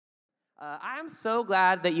I'm so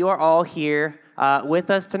glad that you are all here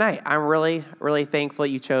with us tonight. I'm really, really thankful that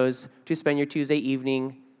you chose to spend your Tuesday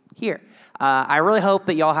evening here. I really hope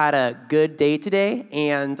that y'all had a good day today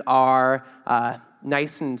and are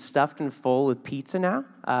nice and stuffed and full with pizza now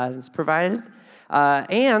that's provided.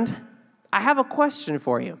 And I have a question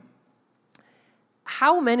for you.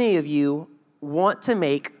 How many of you want to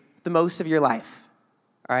make the most of your life?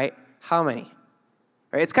 All right? How many? All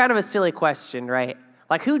right, it's kind of a silly question, right?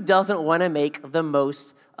 Like, who doesn't want to make the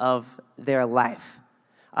most of their life?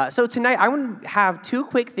 So tonight, I want to have two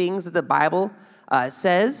quick things that the Bible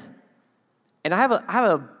says, and I have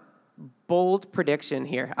a bold prediction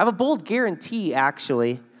here. I have a bold guarantee,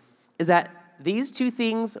 actually, is that these two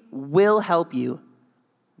things will help you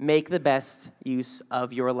make the best use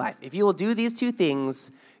of your life. If you will do these two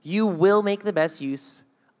things, you will make the best use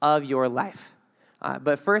of your life.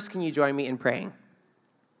 But first, can you join me in praying?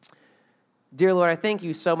 Dear Lord, I thank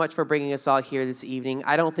you so much for bringing us all here this evening.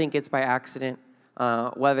 I don't think it's by accident,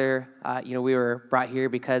 whether we were brought here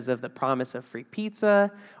because of the promise of free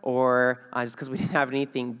pizza or just because we didn't have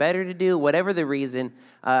anything better to do. Whatever the reason,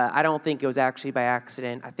 I don't think it was actually by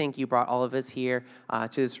accident. I think you brought all of us here to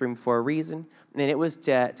this room for a reason, and it was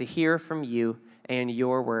to hear from you and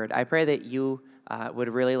your word. I pray that you would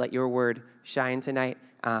really let your word shine tonight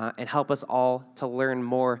and help us all to learn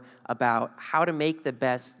more about how to make the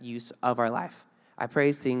best use of our life. I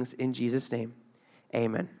praise things in Jesus' name.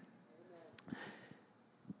 Amen.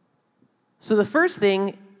 So the first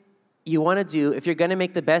thing you want to do if you're going to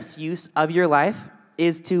make the best use of your life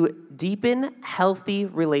is to deepen healthy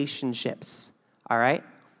relationships, all right?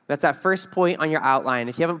 That's that first point on your outline.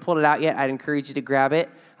 If you haven't pulled it out yet, I'd encourage you to grab it.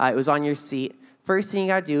 It was on your seat. First thing you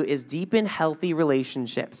got to do is deepen healthy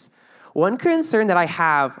relationships. One concern that I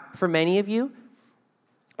have for many of you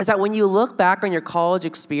is that when you look back on your college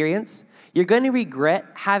experience, you're going to regret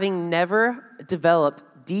having never developed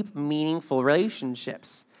deep, meaningful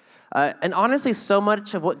relationships. And honestly, so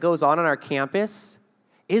much of what goes on our campus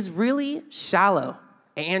is really shallow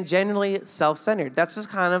and generally self-centered. That's just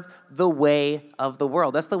kind of the way of the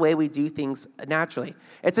world. That's the way we do things naturally.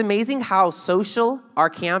 It's amazing how social our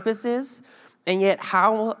campus is, and yet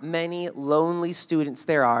how many lonely students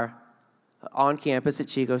there are on campus at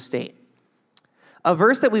Chico State. A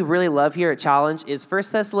verse that we really love here at Challenge is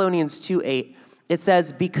 1 Thessalonians 2:8. It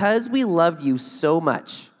says, "Because we loved you so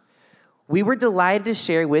much, we were delighted to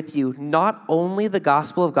share with you not only the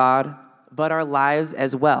gospel of God, but our lives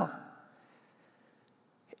as well."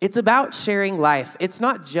 It's about sharing life. It's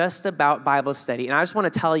not just about Bible study. And I just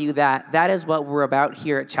want to tell you that that is what we're about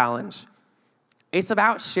here at Challenge. It's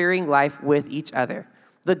about sharing life with each other.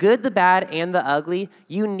 The good, the bad, and the ugly.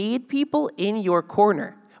 You need people in your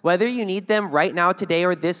corner. Whether you need them right now, today,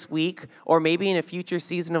 or this week, or maybe in a future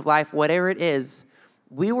season of life, whatever it is,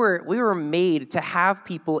 we were made to have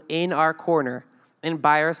people in our corner and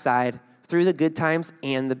by our side through the good times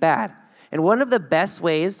and the bad. And one of the best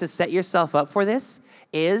ways to set yourself up for this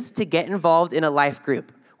is to get involved in a life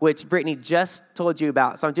group, which Brittany just told you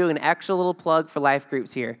about. So I'm doing an extra little plug for life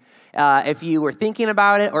groups here. If you were thinking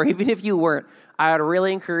about it, or even if you weren't, I would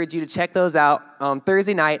really encourage you to check those out on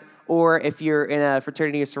Thursday night, or if you're in a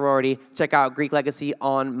fraternity or sorority, check out Greek Legacy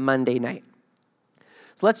on Monday night.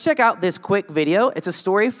 So let's check out this quick video. It's a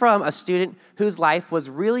story from a student whose life was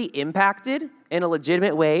really impacted in a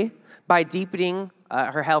legitimate way by deepening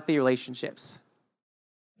her healthy relationships.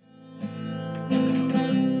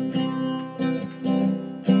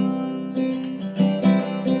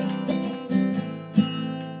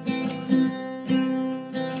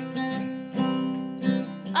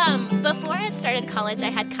 Before I had started college, I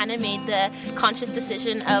had kind of made the conscious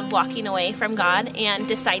decision of walking away from God and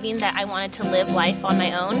deciding that I wanted to live life on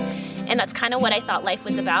my own. And that's kind of what I thought life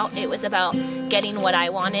was about. It was about getting what I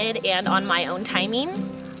wanted and on my own timing.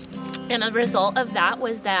 And a result of that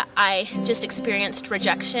was that I just experienced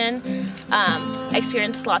rejection. I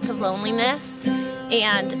experienced lots of loneliness.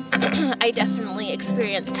 And I definitely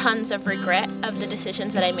experienced tons of regret of the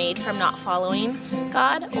decisions that I made from not following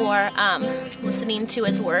God or listening to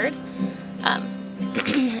His Word.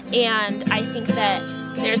 And I think that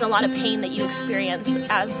there's a lot of pain that you experience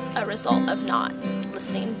as a result of not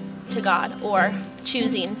listening to God or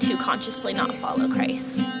choosing to consciously not follow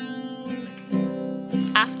Christ.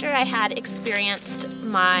 After I had experienced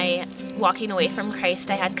my walking away from Christ,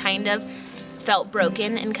 I had kind of felt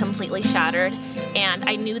broken and completely shattered, and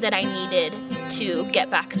I knew that I needed to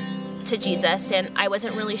get back to Jesus, and I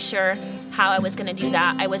wasn't really sure how I was going to do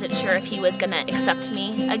that. I wasn't sure if He was going to accept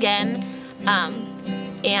me again,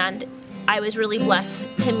 and I was really blessed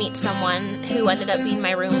to meet someone who ended up being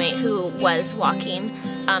my roommate who was walking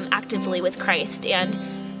actively with Christ, and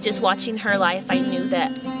just watching her life, I knew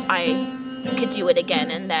that I could do it again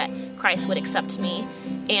and that Christ would accept me.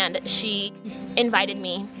 And she invited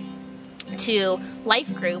me to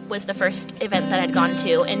Life Group, was the first event that I'd gone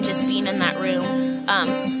to, and just being in that room,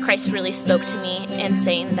 Christ really spoke to me and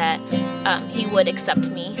saying that he would accept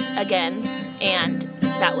me again, and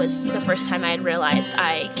that was the first time I had realized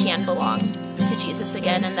I can belong to Jesus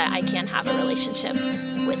again and that I can have a relationship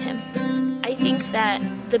with him. I think that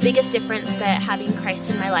the biggest difference that having Christ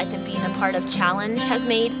in my life and being a part of Challenge has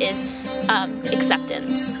made is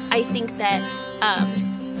acceptance. I think that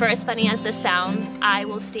for as funny as this sounds, I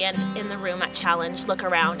will stand in the room at Challenge, look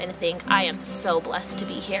around, and think, I am so blessed to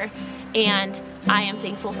be here. And I am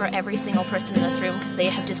thankful for every single person in this room because they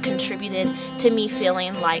have just contributed to me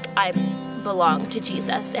feeling like I belong to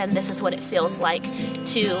Jesus. And this is what it feels like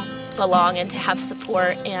to belong and to have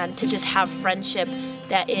support and to just have friendship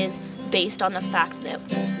that is based on the fact that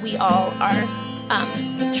we all are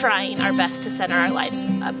trying our best to center our lives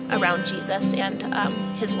around Jesus and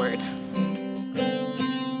his word.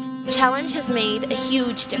 Challenge has made a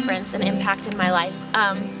huge difference and impact in my life.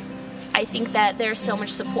 I think that there's so much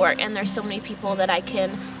support and there's so many people that I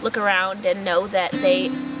can look around and know that they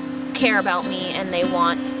care about me and they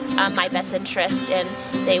want my best interest and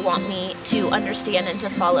they want me to understand and to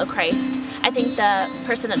follow Christ. I think the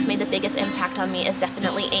person that's made the biggest impact on me is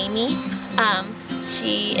definitely Amy.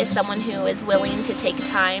 She is someone who is willing to take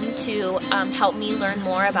time to help me learn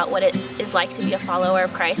more about what it is like to be a follower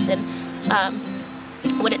of Christ and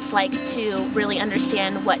what it's like to really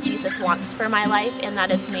understand what Jesus wants for my life, and that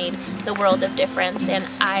has made the world of difference. And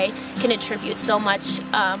I can attribute so much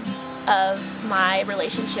of my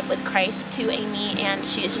relationship with Christ to Amy, and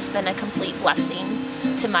she has just been a complete blessing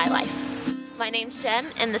to my life. My name's Jen,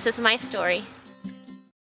 and this is my story.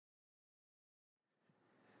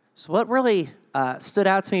 So what really stood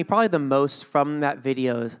out to me probably the most from that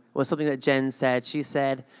video was something that Jen said. She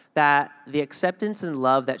said that the acceptance and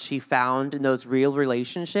love that she found in those real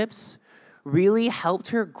relationships really helped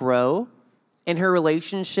her grow in her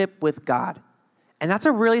relationship with God. And that's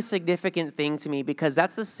a really significant thing to me because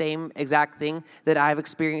that's the same exact thing that I've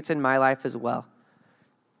experienced in my life as well.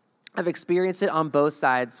 I've experienced it on both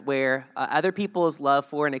sides where other people's love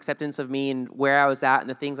for and acceptance of me and where I was at and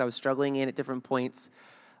the things I was struggling in at different points,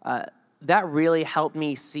 that really helped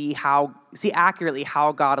me see accurately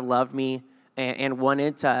how God loved me and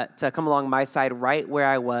wanted to come along my side right where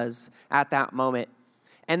I was at that moment.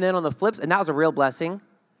 And then on the flip, and that was a real blessing.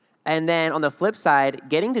 And then on the flip side,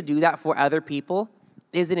 getting to do that for other people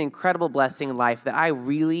is an incredible blessing in life that I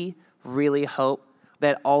really, really hope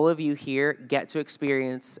that all of you here get to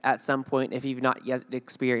experience at some point if you've not yet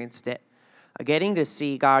experienced it. Getting to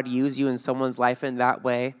see God use you in someone's life in that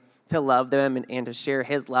way, to love them and to share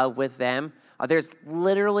his love with them, there's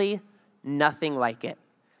literally nothing like it.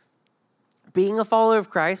 Being a follower of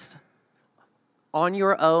Christ on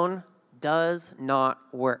your own does not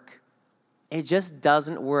work. It just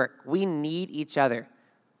doesn't work. We need each other.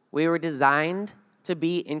 We were designed to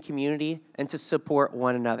be in community and to support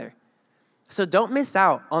one another. So don't miss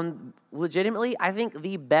out on legitimately, I think,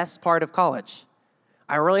 the best part of college.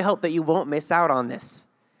 I really hope that you won't miss out on this.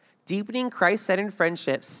 Deepening Christ-centered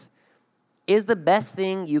friendships is the best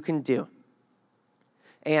thing you can do.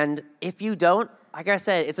 And if you don't, like I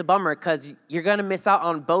said, it's a bummer because you're going to miss out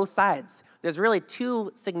on both sides. There's really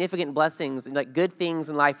two significant blessings and like good things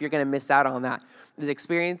in life you're going to miss out on that. Is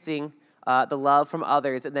experiencing the love from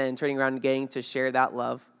others and then turning around and getting to share that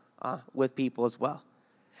love with people as well.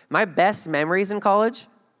 My best memories in college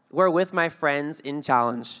were with my friends in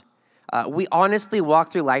Challenge. We honestly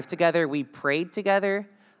walked through life together. We prayed together.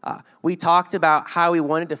 We talked about how we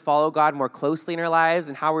wanted to follow God more closely in our lives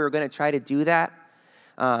and how we were going to try to do that.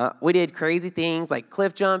 We did crazy things like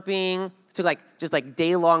cliff jumping, took just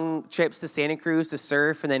day-long trips to Santa Cruz to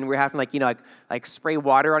surf, and then we're having like spray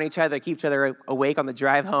water on each other to keep each other awake on the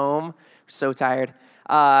drive home. So tired.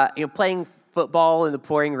 Playing football in the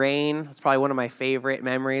pouring rain. That's probably one of my favorite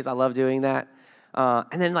memories. I love doing that.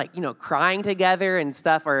 And then crying together and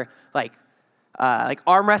stuff, or like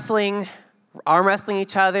arm wrestling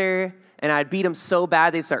each other, and I'd beat them so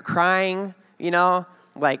bad they'd start crying.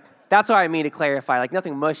 That's what I mean to clarify.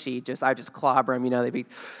 Nothing mushy. I just clobber them. They'd be.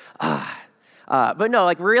 But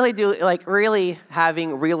no, really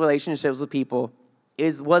having real relationships with people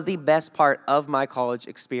was the best part of my college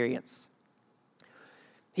experience.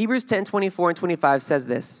 Hebrews 10:24 and 25 says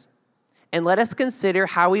this, "And let us consider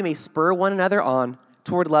how we may spur one another on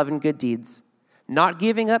toward love and good deeds, not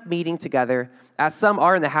giving up meeting together, as some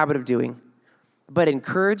are in the habit of doing, but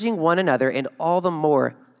encouraging one another, and all the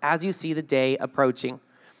more as you see the day approaching."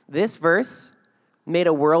 This verse made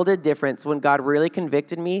a world of difference when God really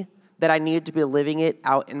convicted me that I needed to be living it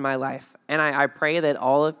out in my life. And I pray that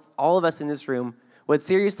all of us in this room would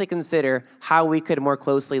seriously consider how we could more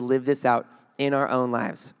closely live this out in our own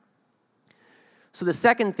lives. So the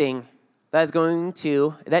second thing that is going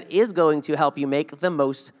to help you make the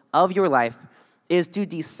most of your life is to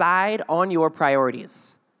decide on your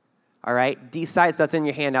priorities. All right? Decide, so that's in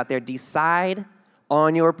your hand out there. Decide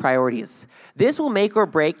on your priorities. This will make or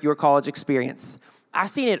break your college experience. I've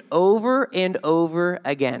seen it over and over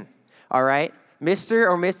again. All right? Mr.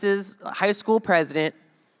 or Mrs. High School president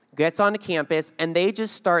gets onto campus and they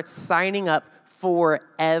just start signing up for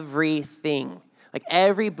everything. Like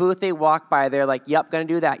every booth they walk by, they're like, yep, gonna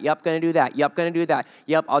do that. Yep, gonna do that. Yep, gonna do that.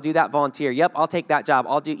 Yep, I'll do that volunteer. Yep, I'll take that job.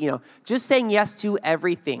 I'll do, just saying yes to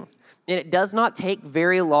everything. And it does not take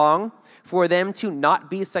very long for them to not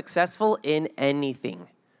be successful in anything,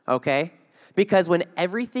 okay? Because when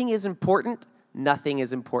everything is important, nothing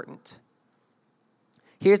is important.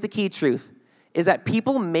 Here's the key truth, is that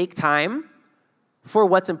people make time for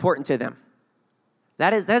what's important to them.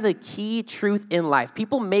 That is a key truth in life.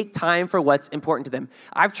 People make time for what's important to them.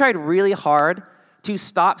 I've tried really hard to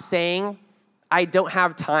stop saying, I don't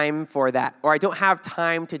have time for that, or I don't have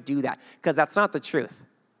time to do that, because that's not the truth.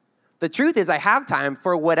 The truth is I have time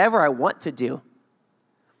for whatever I want to do,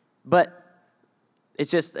 but it's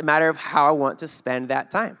just a matter of how I want to spend that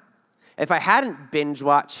time. If I hadn't binge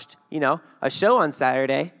watched, a show on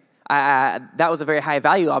Saturday, that was a very high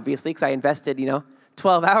value, obviously, because I invested,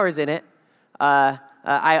 12 hours in it.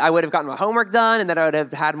 I would have gotten my homework done, and then I would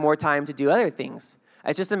have had more time to do other things.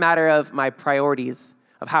 It's just a matter of my priorities,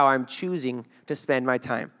 of how I'm choosing to spend my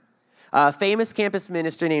time. A famous campus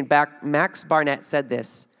minister named Max Barnett said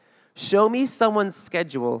this: "Show me someone's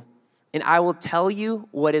schedule, and I will tell you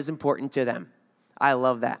what is important to them." I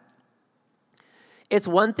love that. It's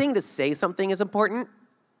one thing to say something is important.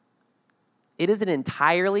 It is an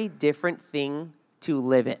entirely different thing to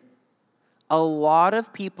live it. A lot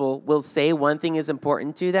of people will say one thing is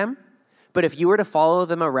important to them, but if you were to follow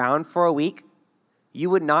them around for a week, you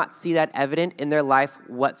would not see that evident in their life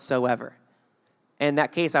whatsoever. In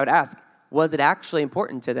that case, I would ask, was it actually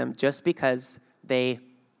important to them just because they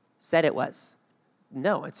said it was?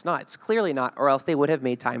 No, it's not. It's clearly not, or else they would have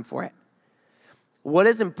made time for it. What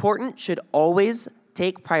is important should always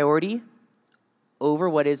take priority over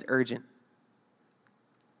what is urgent.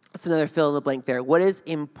 That's another fill in the blank there. What is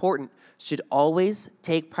important should always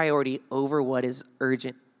take priority over what is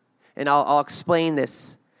urgent. And I'll explain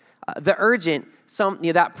this. The urgent,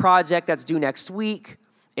 that project that's due next week,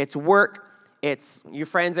 it's work, it's your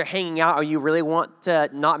friends are hanging out, or you really want to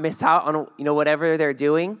not miss out on whatever they're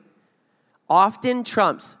doing, often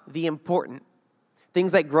trumps the important.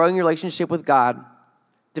 Things like growing your relationship with God,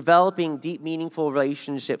 developing deep, meaningful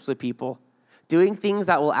relationships with people, doing things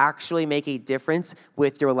that will actually make a difference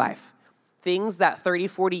with your life. Things that 30,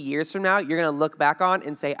 40 years from now, you're going to look back on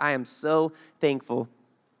and say, I am so thankful.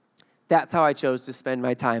 That's how I chose to spend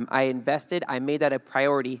my time. I made that a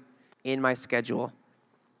priority in my schedule.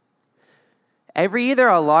 Every year, there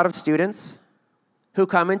are a lot of students who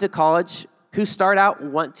come into college who start out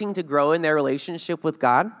wanting to grow in their relationship with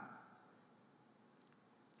God.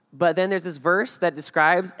 But then there's this verse that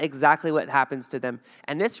describes exactly what happens to them.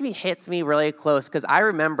 And this hits me really close because I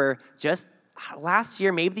remember just last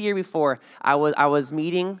year, maybe the year before, I was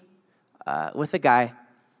meeting with a guy,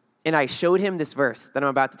 and I showed him this verse that I'm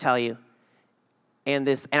about to tell you. And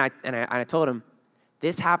I told him,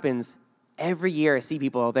 this happens every year. I see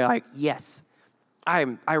people, they're like, yes,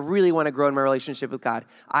 I really want to grow in my relationship with God.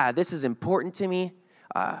 This is important to me.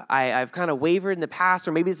 I've kind of wavered in the past,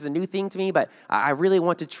 or maybe this is a new thing to me, but I really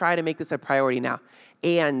want to try to make this a priority now.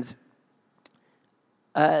 And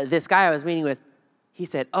this guy I was meeting with, he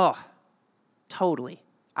said, oh, totally.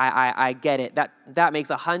 I get it. That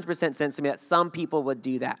makes 100% sense to me that some people would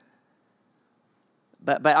do that.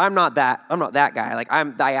 But I'm not that guy. Like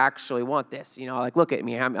I actually want this. Look at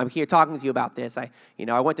me. I'm here talking to you about this. I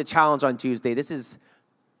went to Challenge on Tuesday.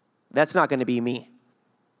 That's not going to be me.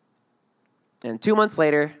 And 2 months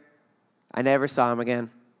later, I never saw him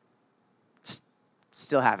again.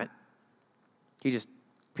 Still haven't. He just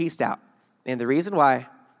peaced out. And the reason why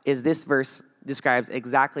is this verse describes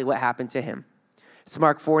exactly what happened to him. It's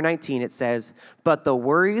Mark 4:19. It says, "But the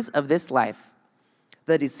worries of this life,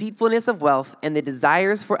 the deceitfulness of wealth, and the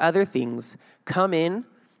desires for other things come in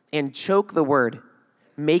and choke the word,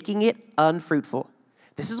 making it unfruitful."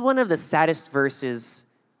 This is one of the saddest verses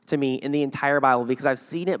to me in the entire Bible because I've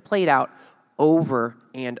seen it played out over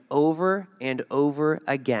and over and over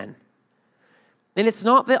again. And it's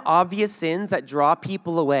not the obvious sins that draw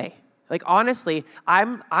people away, Like, honestly,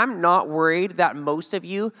 I'm not worried that most of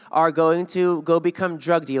you are going to go become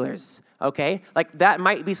drug dealers, okay? Like, that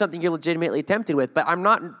might be something you're legitimately tempted with, but I'm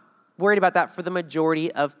not worried about that for the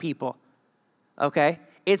majority of people, okay?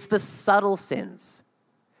 It's the subtle sins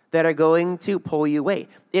that are going to pull you away.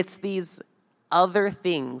 It's these other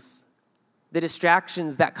things, the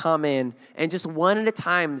distractions that come in, and just one at a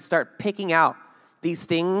time start picking out these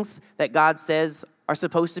things that God says are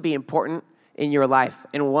supposed to be important in your life.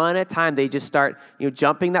 And one at a time, they just start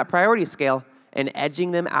jumping that priority scale and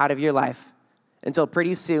edging them out of your life until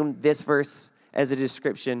pretty soon this verse is a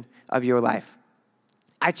description of your life.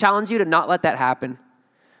 I challenge you to not let that happen.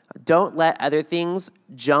 Don't let other things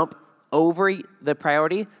jump over the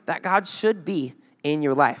priority that God should be in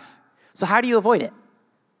your life. So how do you avoid it?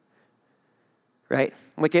 Right?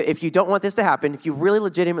 Like, if you don't want this to happen, if you really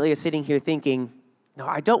legitimately are sitting here thinking, no,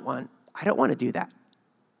 I don't want to do that.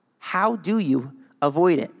 How do you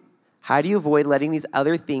avoid it? How do you avoid letting these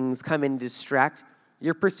other things come in and distract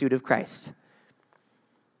your pursuit of Christ?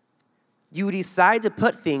 You decide to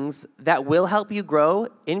put things that will help you grow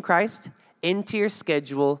in Christ into your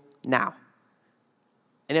schedule now.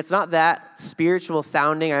 And it's not that spiritual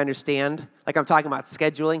sounding, I understand. Like, I'm talking about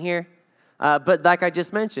scheduling here. But like I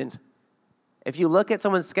just mentioned, if you look at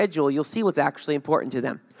someone's schedule, you'll see what's actually important to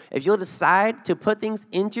them. If you'll decide to put things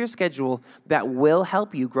into your schedule that will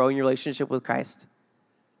help you grow in your relationship with Christ,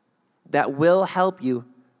 that will help you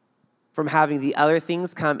from having the other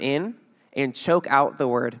things come in and choke out the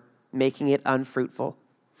word, making it unfruitful.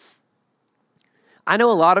 I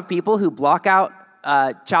know a lot of people who block out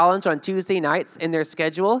challenge on Tuesday nights in their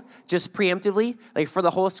schedule just preemptively, like for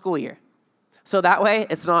the whole school year. So that way,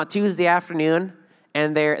 it's not Tuesday afternoon,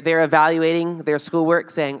 and they're evaluating their schoolwork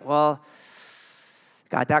saying, well,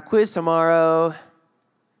 got that quiz tomorrow,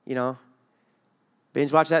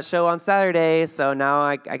 binge watch that show on Saturday, so now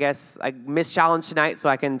I guess I missed challenge tonight, so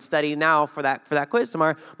I can study now for that quiz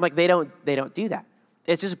tomorrow. I'm like, they don't do that.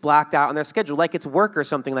 It's just blacked out on their schedule, like it's work or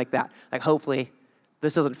something like that. Like, hopefully,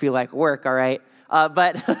 this doesn't feel like work, all right?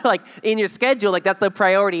 But like in your schedule, like that's the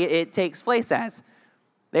priority it takes place as.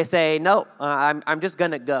 They say, no, I'm just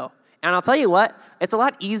gonna go. And I'll tell you what, it's a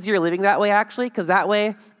lot easier living that way, actually, because that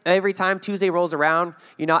way, every time Tuesday rolls around,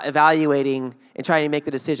 you're not evaluating and trying to make the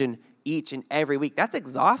decision each and every week. That's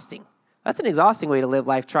exhausting. That's an exhausting way to live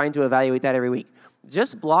life, trying to evaluate that every week.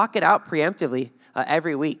 Just block it out preemptively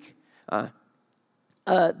every week.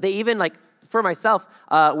 They even, like, for myself,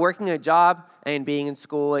 working a job and being in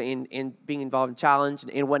school and being involved in challenge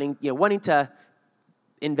and wanting to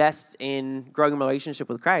invest in growing my relationship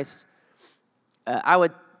with Christ, I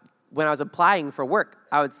would, when I was applying for work,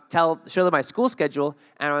 I would show them my school schedule,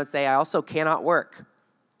 and I would say I also cannot work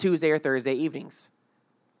Tuesday or Thursday evenings.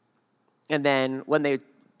 And then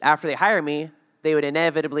after they hire me, they would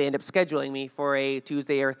inevitably end up scheduling me for a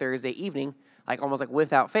Tuesday or Thursday evening, like almost like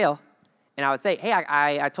without fail. And I would say, hey,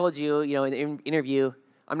 I told you, in the interview,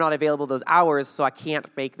 I'm not available those hours, so I can't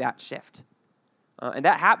make that shift. And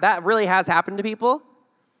that really has happened to people.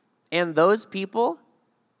 And those people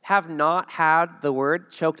have not had the word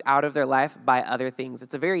choked out of their life by other things.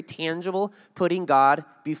 It's a very tangible putting God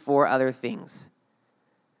before other things.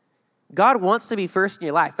 God wants to be first in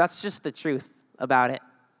your life. That's just the truth about it,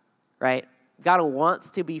 right? God wants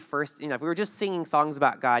to be first in your life. We were just singing songs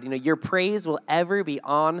about God. Your praise will ever be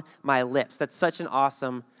on my lips. That's such an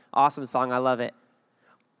awesome, awesome song. I love it.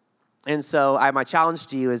 And so my challenge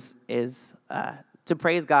to you is to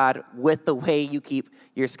praise God with the way you keep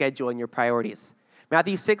your schedule and your priorities.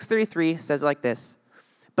 Matthew 6:33 says it like this: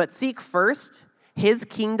 but seek first his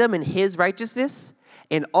kingdom and his righteousness,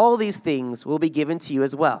 and all these things will be given to you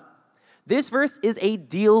as well. This verse is a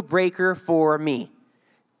deal breaker for me.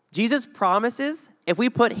 Jesus promises if we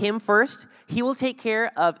put him first, he will take care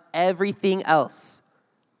of everything else.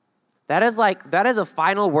 That is a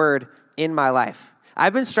final word in my life.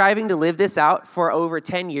 I've been striving to live this out for over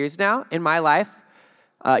 10 years now in my life.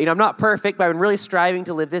 I'm not perfect, but I've been really striving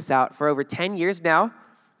to live this out for over 10 years now.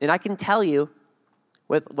 And I can tell you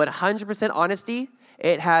with 100% honesty,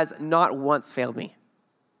 it has not once failed me.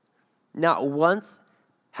 Not once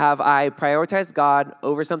have I prioritized God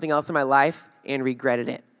over something else in my life and regretted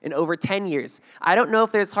it. In over 10 years. I don't know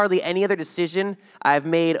if there's hardly any other decision I've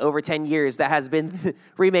made over 10 years that has been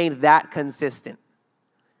remained that consistent.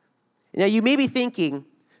 Now, you may be thinking,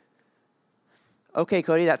 okay,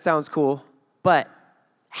 Cody, that sounds cool, but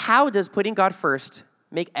how does putting God first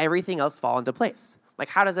make everything else fall into place? Like,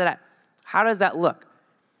 how does that look?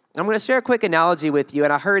 I'm going to share a quick analogy with you,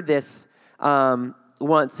 and I heard this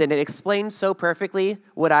once, and it explains so perfectly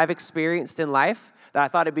what I've experienced in life that I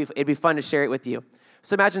thought it'd be fun to share it with you.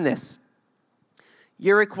 So imagine this.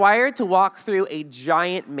 You're required to walk through a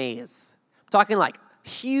giant maze. I'm talking like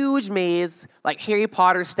huge maze, like Harry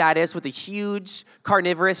Potter status with the huge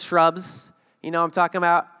carnivorous shrubs. You know what I'm talking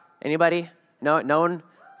about? Anybody? No one?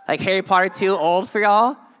 Like Harry Potter 2, old for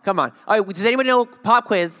y'all? Come on. All right, does anybody know, pop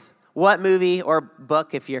quiz, what movie or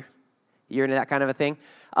book, if you're into that kind of a thing,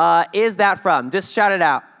 is that from? Just shout it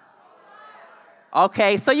out.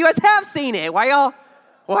 Okay, so you guys have seen it. Why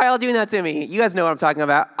y'all doing that to me? You guys know what I'm talking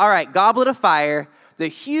about. All right, Goblet of Fire, the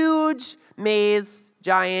huge maze,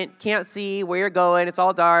 giant, can't see where you're going. It's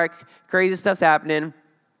all dark. Crazy stuff's happening.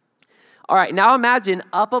 All right, now imagine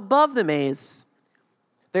up above the maze,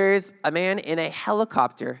 there's a man in a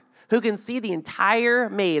helicopter who can see the entire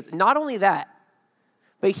maze. Not only that,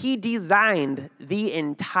 but he designed the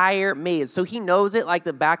entire maze. So he knows it like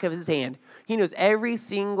the back of his hand. He knows every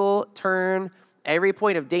single turn, every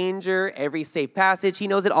point of danger, every safe passage. He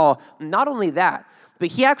knows it all. Not only that, but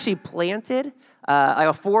he actually planted like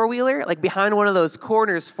a four-wheeler like behind one of those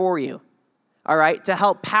corners for you, all right, to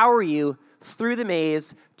help power you through the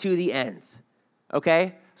maze to the ends,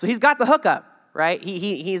 okay? So he's got the hookup, right?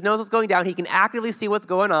 He knows what's going down. He can actively see what's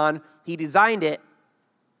going on. He designed it.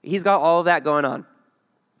 He's got all of that going on.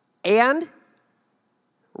 And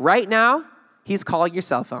right now, he's calling your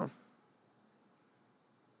cell phone.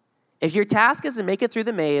 If your task is to make it through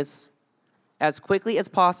the maze as quickly as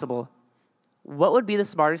possible, what would be the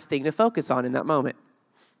smartest thing to focus on in that moment?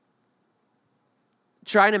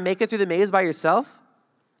 Trying to make it through the maze by yourself,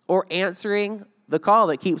 or answering the call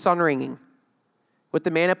that keeps on ringing with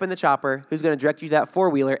the man up in the chopper who's going to direct you to that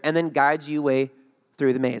four-wheeler and then guide you way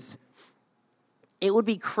through the maze? It would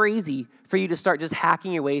be crazy for you to start just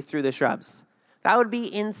hacking your way through the shrubs. That would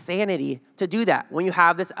be insanity to do that when you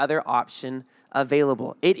have this other option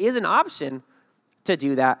available. It is an option to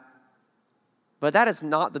do that, but that's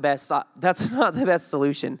not the best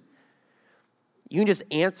solution. You can just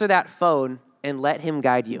answer that phone and let him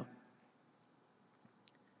guide you.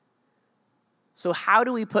 So how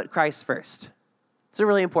do we put Christ first? It's a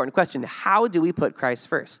really important question. How do we put Christ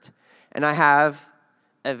first? And I have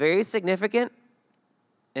a very significant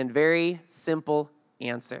and very simple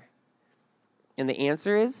answer. And the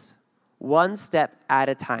answer is one step at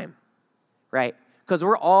a time, right? Because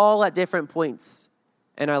we're all at different points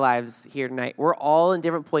in our lives here tonight. We're all in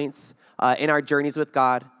different points in our journeys with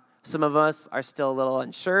God. Some of us are still a little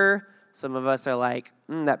unsure. Some of us are like,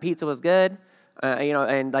 that pizza was good,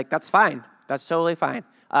 and like that's fine. That's totally fine.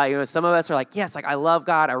 Some of us are like, yes, like I love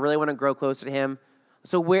God. I really want to grow closer to him.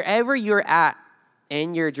 So wherever you're at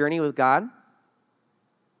in your journey with God,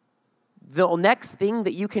 the next thing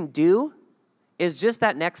that you can do is just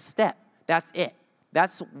that next step. That's it.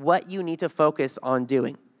 That's what you need to focus on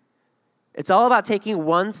doing. It's all about taking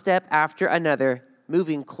one step after another,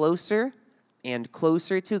 moving closer and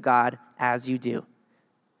closer to God as you do.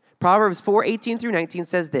 Proverbs 4:18-19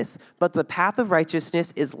 says this, "But the path of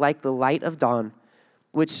righteousness is like the light of dawn,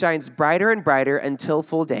 which shines brighter and brighter until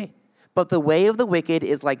full day. But the way of the wicked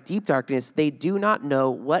is like deep darkness. They do not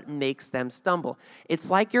know what makes them stumble."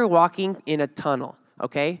 It's like you're walking in a tunnel,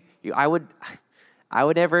 okay? I would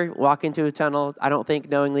never walk into a tunnel, I don't think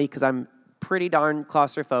knowingly, because I'm pretty darn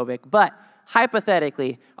claustrophobic. But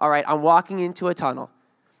hypothetically, all right, I'm walking into a tunnel.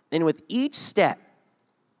 And with each step,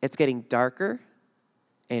 it's getting darker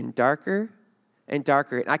and darker and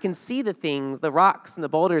darker. And I can see the things, the rocks and the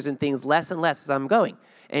boulders and things less and less as I'm going.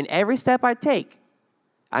 And every step I take,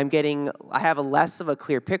 I have a less of a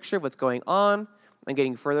clear picture of what's going on. I'm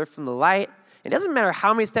getting further from the light. It doesn't matter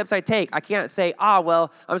how many steps I take. I can't say, I'm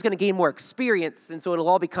just going to gain more experience, and so it'll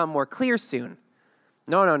all become more clear soon.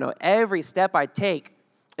 No. Every step I take,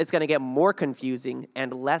 it's going to get more confusing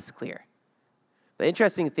and less clear. The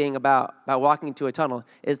interesting thing about walking into a tunnel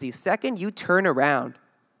is the second you turn around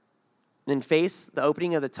and face the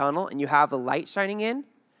opening of the tunnel and you have the light shining in,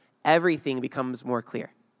 everything becomes more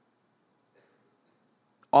clear.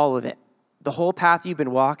 All of it. The whole path you've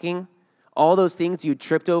been walking, all those things you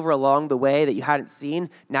tripped over along the way that you hadn't seen,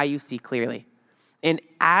 now you see clearly. And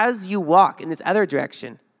as you walk in this other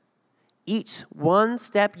direction, each one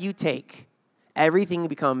step you take, everything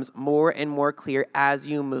becomes more and more clear as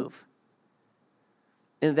you move.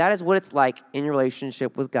 And that is what it's like in your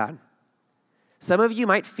relationship with God. Some of you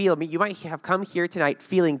might have come here tonight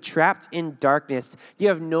feeling trapped in darkness. You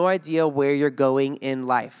have no idea where you're going in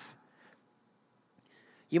life.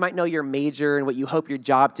 You might know your major and what you hope your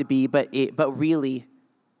job to be, but really,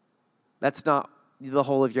 that's not the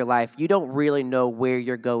whole of your life. You don't really know where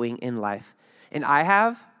you're going in life. And I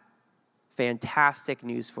have fantastic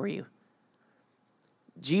news for you.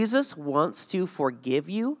 Jesus wants to forgive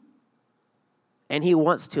you, and he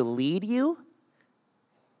wants to lead you.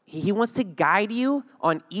 He wants to guide you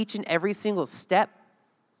on each and every single step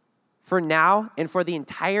for now and for the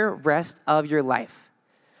entire rest of your life.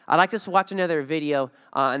 I'd like to watch another video,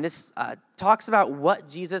 and this talks about what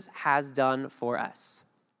Jesus has done for us.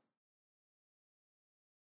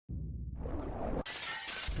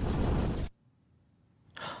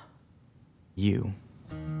 You.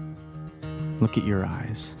 Look at your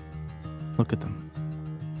eyes. Look at them.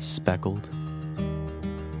 Speckled,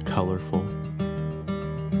 colorful,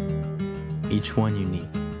 each one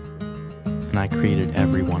unique. And I created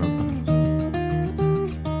every one of them.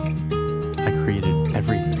 I created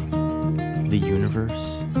everything, the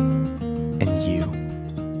universe, and you.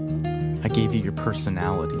 I gave you your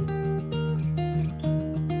personality.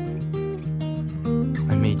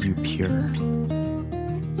 I made you pure,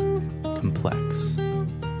 complex.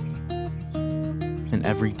 And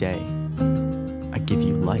every day, I give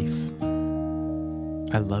you life.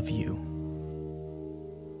 I love you.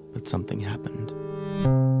 But something happened.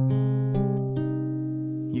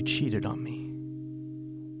 You cheated on me.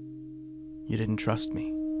 You didn't trust me.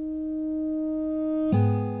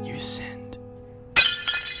 You sinned.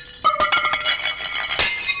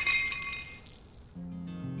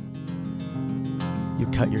 You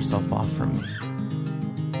cut yourself off from me.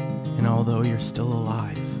 And although you're still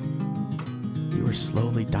alive, you were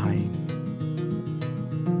slowly dying.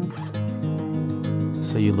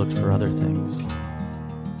 So you looked for other things.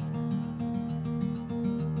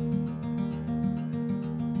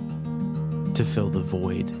 To fill the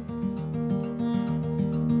void.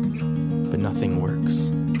 But nothing works.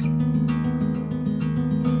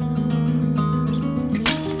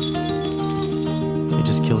 It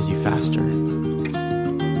just kills you faster.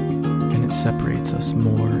 And it separates us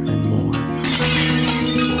more and more.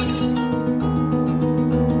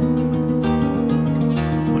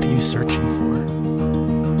 What are you searching for?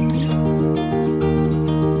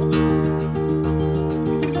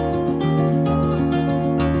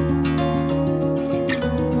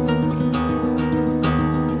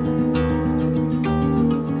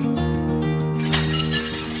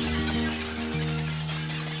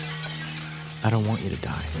 I don't want you to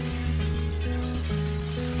die.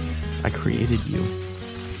 I created you,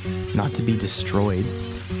 not to be destroyed,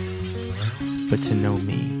 but to know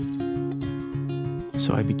me.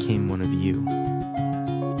 So I became one of you,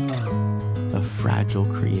 a fragile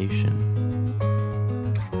creation.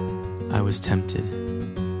 I was tempted,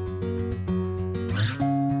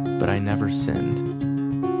 but I never sinned.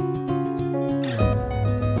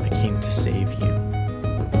 I came to save you.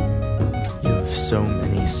 You have so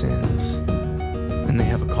many sins. And they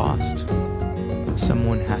have a cost.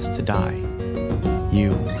 Someone has to die.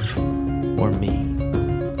 You or me.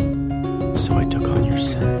 So I took on your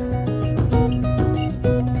sin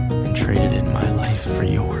and traded in my life for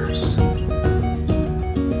yours. And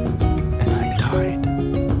I died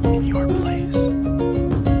in your place.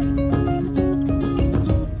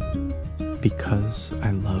 Because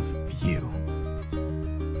I love you.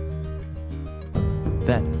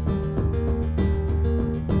 Then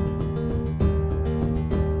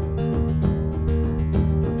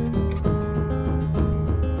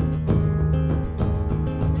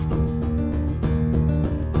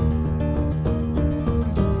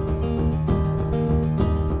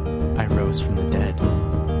from the dead.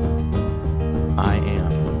 I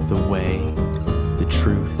am the way, the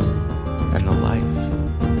truth, and the life.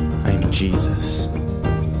 I am Jesus.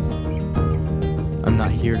 I'm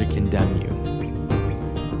not here to condemn you.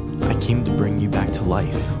 I came to bring you back to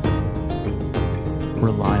life.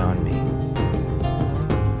 Rely on me.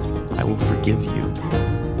 I will forgive you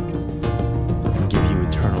and give you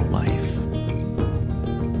eternal life.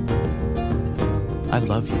 I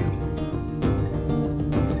love you.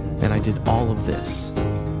 And I did all of this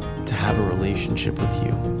to have a relationship with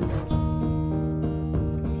you.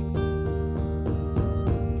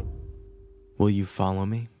 Will you follow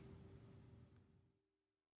me?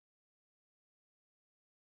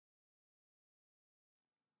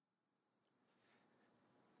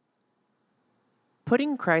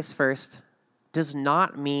 Putting Christ first does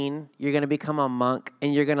not mean you're going to become a monk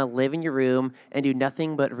and you're going to live in your room and do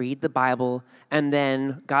nothing but read the Bible, and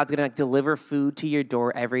then God's going to deliver food to your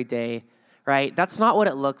door every day, right? That's not what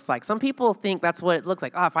it looks like. Some people think that's what it looks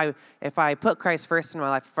like. Oh, if I put Christ first in my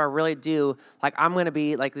life, if I really do, like I'm going to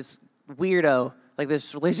be like this weirdo, like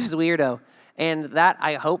this religious weirdo. And that,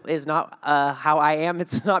 I hope, is not how I am.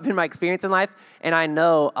 It's not been my experience in life. And I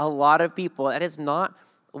know a lot of people, that is not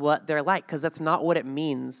what they're like, because that's not what it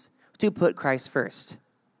means to put Christ first.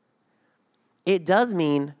 It does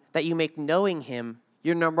mean that you make knowing him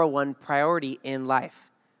your number one priority in life.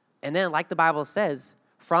 And then, like the Bible says,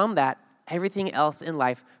 from that, everything else in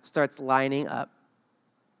life starts lining up.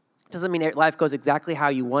 Doesn't mean life goes exactly how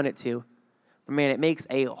you want it to, but man, it makes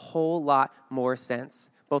a whole lot more sense.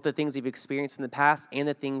 Both the things you've experienced in the past and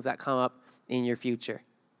the things that come up in your future.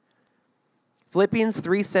 Philippians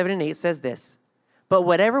 3:7-8 says this, "But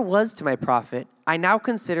whatever was to my profit, I now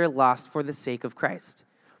consider loss for the sake of Christ.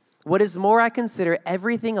 What is more, I consider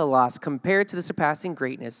everything a loss compared to the surpassing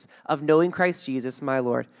greatness of knowing Christ Jesus my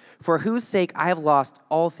Lord, for whose sake I have lost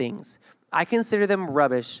all things. I consider them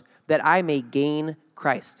rubbish, that I may gain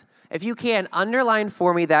Christ." If you can, underline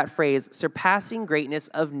for me that phrase, surpassing greatness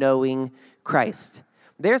of knowing Christ.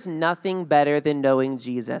 There's nothing better than knowing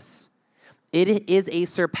Jesus. It is a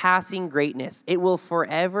surpassing greatness. It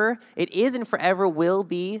is and forever will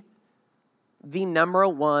be the number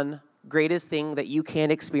one greatest thing that you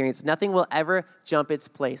can experience. Nothing will ever jump its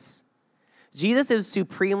place. Jesus is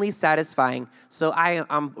supremely satisfying, so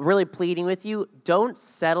I'm really pleading with you, don't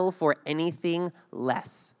settle for anything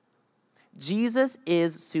less. Jesus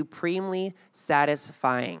is supremely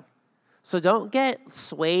satisfying. So don't get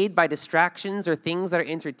swayed by distractions or things that are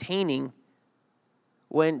entertaining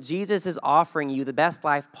when Jesus is offering you the best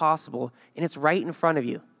life possible and it's right in front of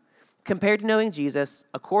you. Compared to knowing Jesus,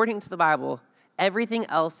 according to the Bible, everything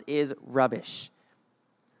else is rubbish.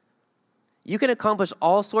 You can accomplish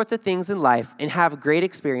all sorts of things in life and have great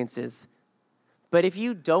experiences, but if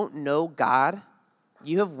you don't know God,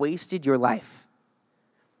 you have wasted your life.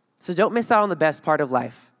 So don't miss out on the best part of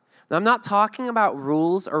life. Now, I'm not talking about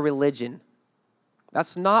rules or religion.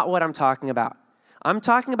 That's not what I'm talking about. I'm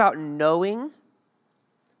talking about knowing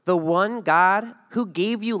the one God who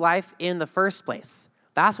gave you life in the first place.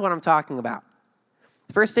 That's what I'm talking about.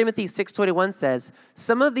 1 Timothy 6:21 says,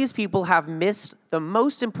 "Some of these people have missed the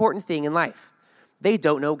most important thing in life. They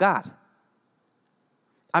don't know God."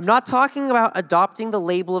 I'm not talking about adopting the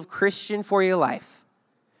label of Christian for your life.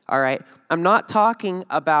 All right? I'm not talking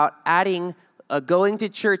about adding going to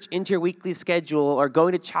church into your weekly schedule or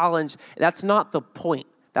going to challenge. That's not the point.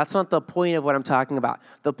 That's not the point of what I'm talking about.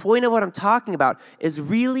 The point of what I'm talking about is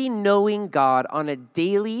really knowing God on a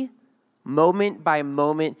daily,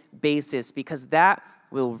 moment-by-moment basis, because that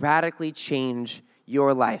will radically change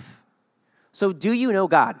your life. So do you know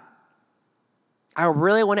God? I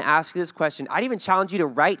really want to ask you this question. I'd even challenge you to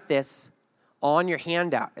write this on your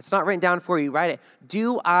handout. It's not written down for you. Write it.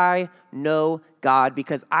 Do I know God?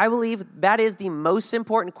 Because I believe that is the most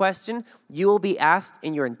important question you will be asked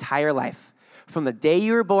in your entire life. From the day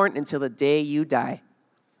you were born until the day you die.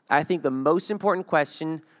 I think the most important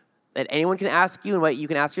question that anyone can ask you and what you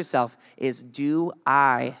can ask yourself is, do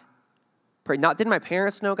I, not did my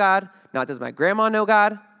parents know God, not does my grandma know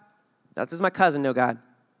God, not does my cousin know God,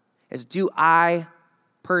 is do I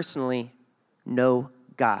personally know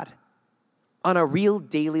God on a real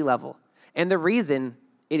daily level? And the reason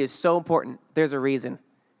it is so important, there's a reason.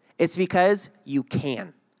 It's because you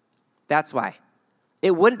can. That's why.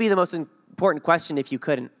 It wouldn't be the most important question if you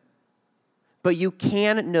couldn't. But you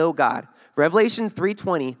can know God. Revelation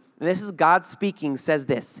 3:20, and this is God speaking, says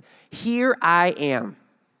this, "Here I am.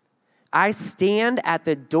 I stand at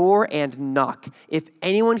the door and knock. If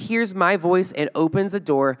anyone hears my voice and opens the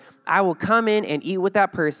door, I will come in and eat with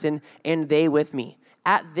that person and they with me."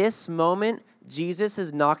 At this moment, Jesus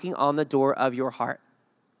is knocking on the door of your heart.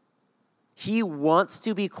 He wants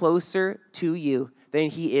to be closer to you than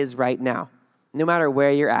he is right now, no matter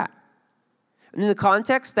where you're at. And in the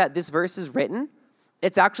context that this verse is written,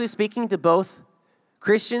 it's actually speaking to both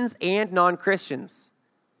Christians and non-Christians.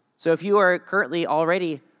 So if you are currently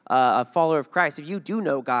already a follower of Christ, if you do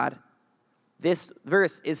know God, this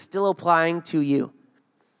verse is still applying to you.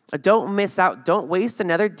 Don't miss out. Don't waste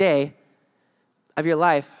another day of your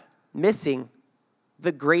life missing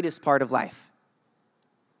the greatest part of life.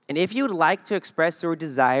 And if you would like to express your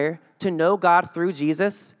desire to know God through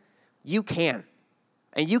Jesus, you can.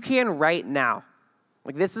 And you can right now.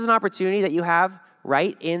 Like, this is an opportunity that you have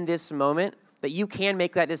right in this moment that you can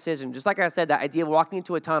make that decision. Just like I said, that idea of walking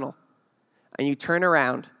into a tunnel and you turn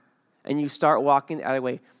around and you start walking the other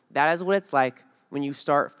way. That is what it's like when you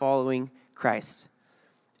start following Christ.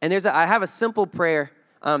 And I have a simple prayer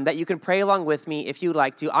that you can pray along with me if you'd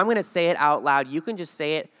like to. I'm going to say it out loud. You can just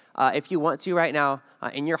say it if you want to right now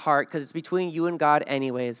in your heart, because it's between you and God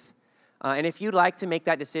anyways. And if you'd like to make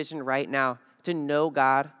that decision right now to know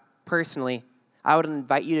God personally, I would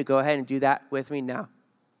invite you to go ahead and do that with me now.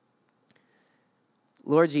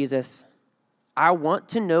 Lord Jesus, I want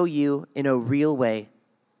to know you in a real way.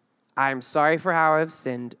 I'm sorry for how I've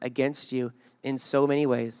sinned against you in so many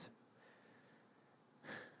ways.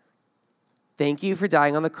 Thank you for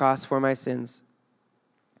dying on the cross for my sins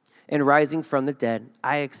and rising from the dead.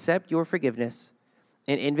 I accept your forgiveness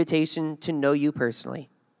an invitation to know you personally.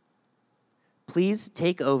 Please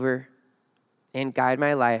take over and guide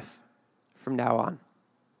my life from now on.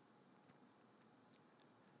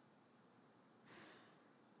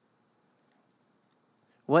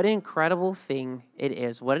 What an incredible thing it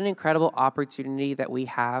is. What an incredible opportunity that we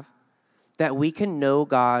have, that we can know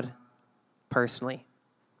God personally.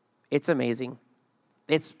 It's amazing.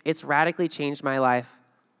 It's radically changed my life.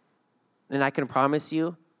 And I can promise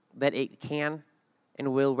you that it can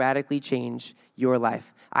and will radically change your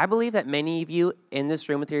life. I believe that many of you in this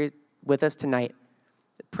room with us tonight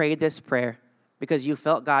prayed this prayer because you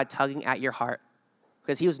felt God tugging at your heart,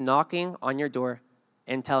 because he was knocking on your door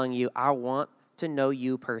and telling you, I want to know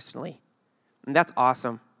you personally. And that's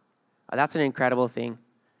awesome. That's an incredible thing.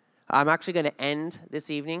 I'm actually going to end this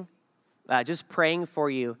evening just praying for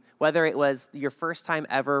you, whether it was your first time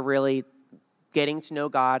ever really getting to know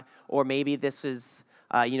God, or maybe this is,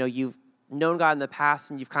 you've known God in the past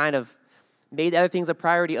and you've kind of made other things a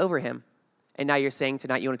priority over him. And now you're saying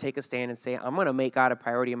tonight you want to take a stand and say, I'm going to make God a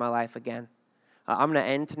priority in my life again. I'm going to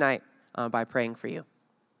end tonight by praying for you.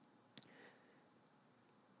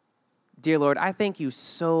 Dear Lord, I thank you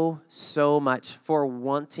so, so much for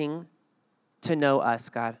wanting to know us,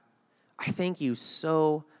 God. I thank you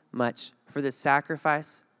so much for the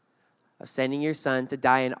sacrifice of sending your son to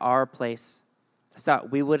die in our place so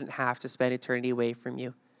that we wouldn't have to spend eternity away from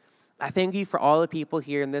you. I thank you for all the people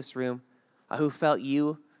here in this room who felt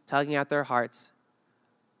you tugging at their hearts,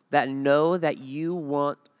 that know that you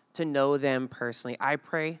want to know them personally. I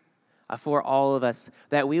pray for all of us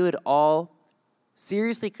that we would all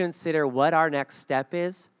seriously consider what our next step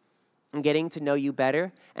is in getting to know you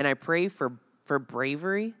better. And I pray for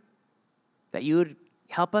bravery, that you would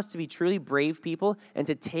help us to be truly brave people and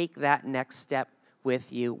to take that next step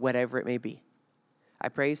with you, whatever it may be. I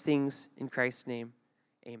praise things in Christ's name.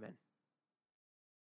 Amen.